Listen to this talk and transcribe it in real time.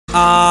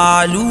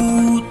A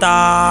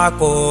luta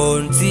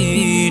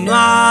continua,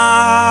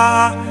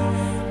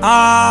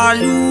 a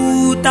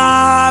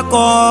luta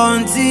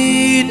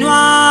continua,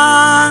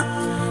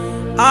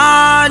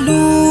 a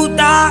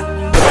luta,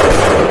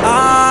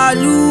 a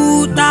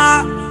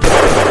luta,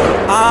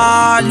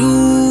 a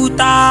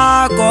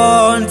luta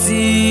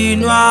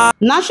continua.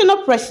 National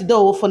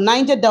President for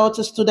Niger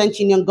Delta Student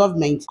Union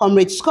Government,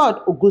 Comrade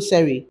Scott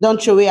Ogunseri, don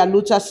throw a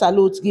luta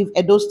salute give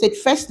Edo State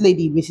First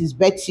Lady Mrs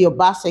Betsy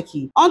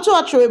Obaseki onto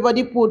a throw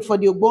body put for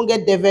the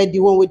ogbonge devil, the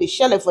one with the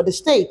shell for the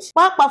state,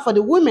 papa for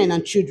the women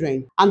and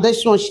children, and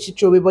this one she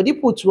throw body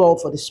put well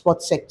for the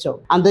sports sector,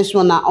 and this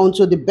one now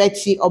onto the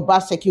Betsy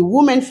Obaseki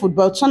Women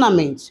Football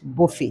Tournament,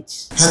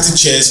 Buffet. Hearty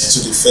cheers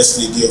to the First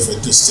Lady of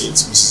Edo State,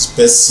 Mrs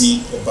Betsy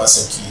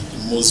Obaseki,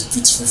 the most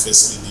beautiful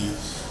First Lady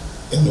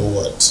in the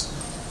world.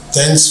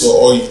 Thanks for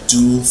all you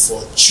do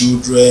for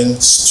children,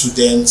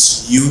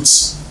 students,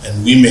 youths,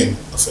 and women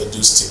of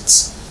Edo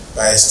State,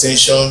 by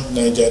extension,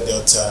 Niger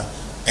Delta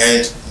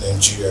and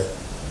Nigeria.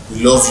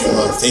 We love you,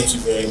 man. Thank you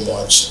very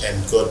much, and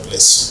God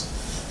bless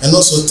you. And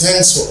also,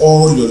 thanks for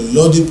all your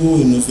laudable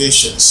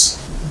innovations,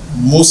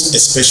 most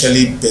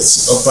especially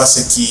Betsy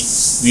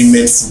Obaseki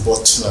Women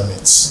Football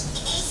Tournament.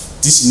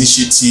 This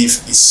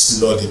initiative is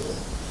laudable,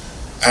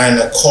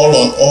 and I call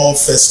on all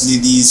First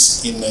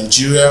Ladies in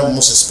Nigeria,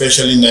 most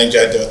especially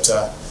Niger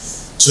Delta,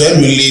 to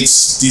emulate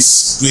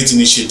this great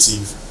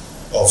initiative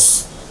of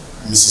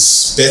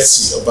Mrs.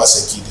 Betsy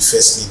Obaseki, the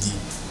First Lady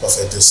of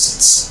Edo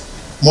State.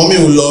 Mommy,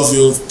 we love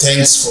you.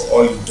 Thanks for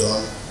all you've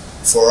done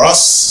for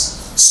us,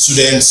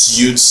 students,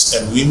 youths,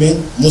 and women,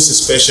 most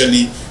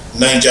especially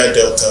Niger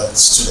Delta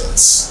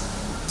students.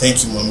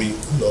 Thank you, Mommy.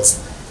 We love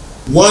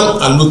you. One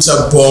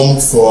aluta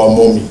bomb for our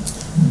mommy.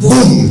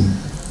 Boom!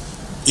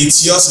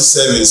 It's yours to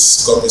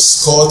service, Comrade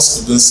Scott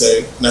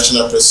Ogunseri,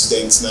 National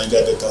President,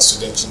 Niger Delta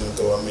Student Union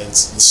Government,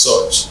 in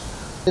such.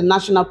 The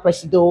National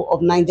President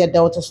of Niger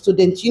Delta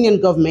Student Union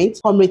Government,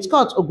 Comrade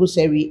Scott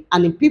Ogunseri,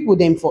 and the people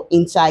them for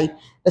inside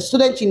the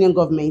Student Union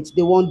Government,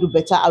 they won't do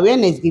better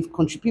awareness, give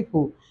country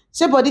people.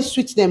 Say body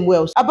sweet them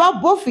well.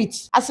 About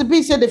Buffet, as it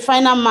be say the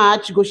final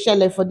match go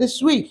shell for this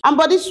week. And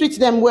body sweet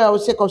them well,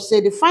 sake of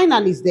say the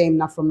final is them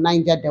now from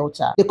Niger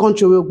Delta. The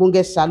country will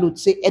bunge salute,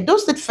 say Edo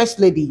State First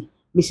Lady,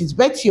 Mrs.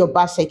 Betsy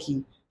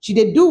Obaseki, she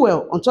did do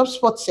well on top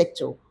sports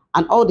sector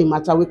and all the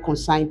matter will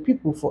concern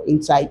people for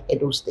inside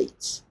Edo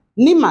State.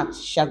 Nimat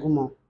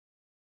Shagumo.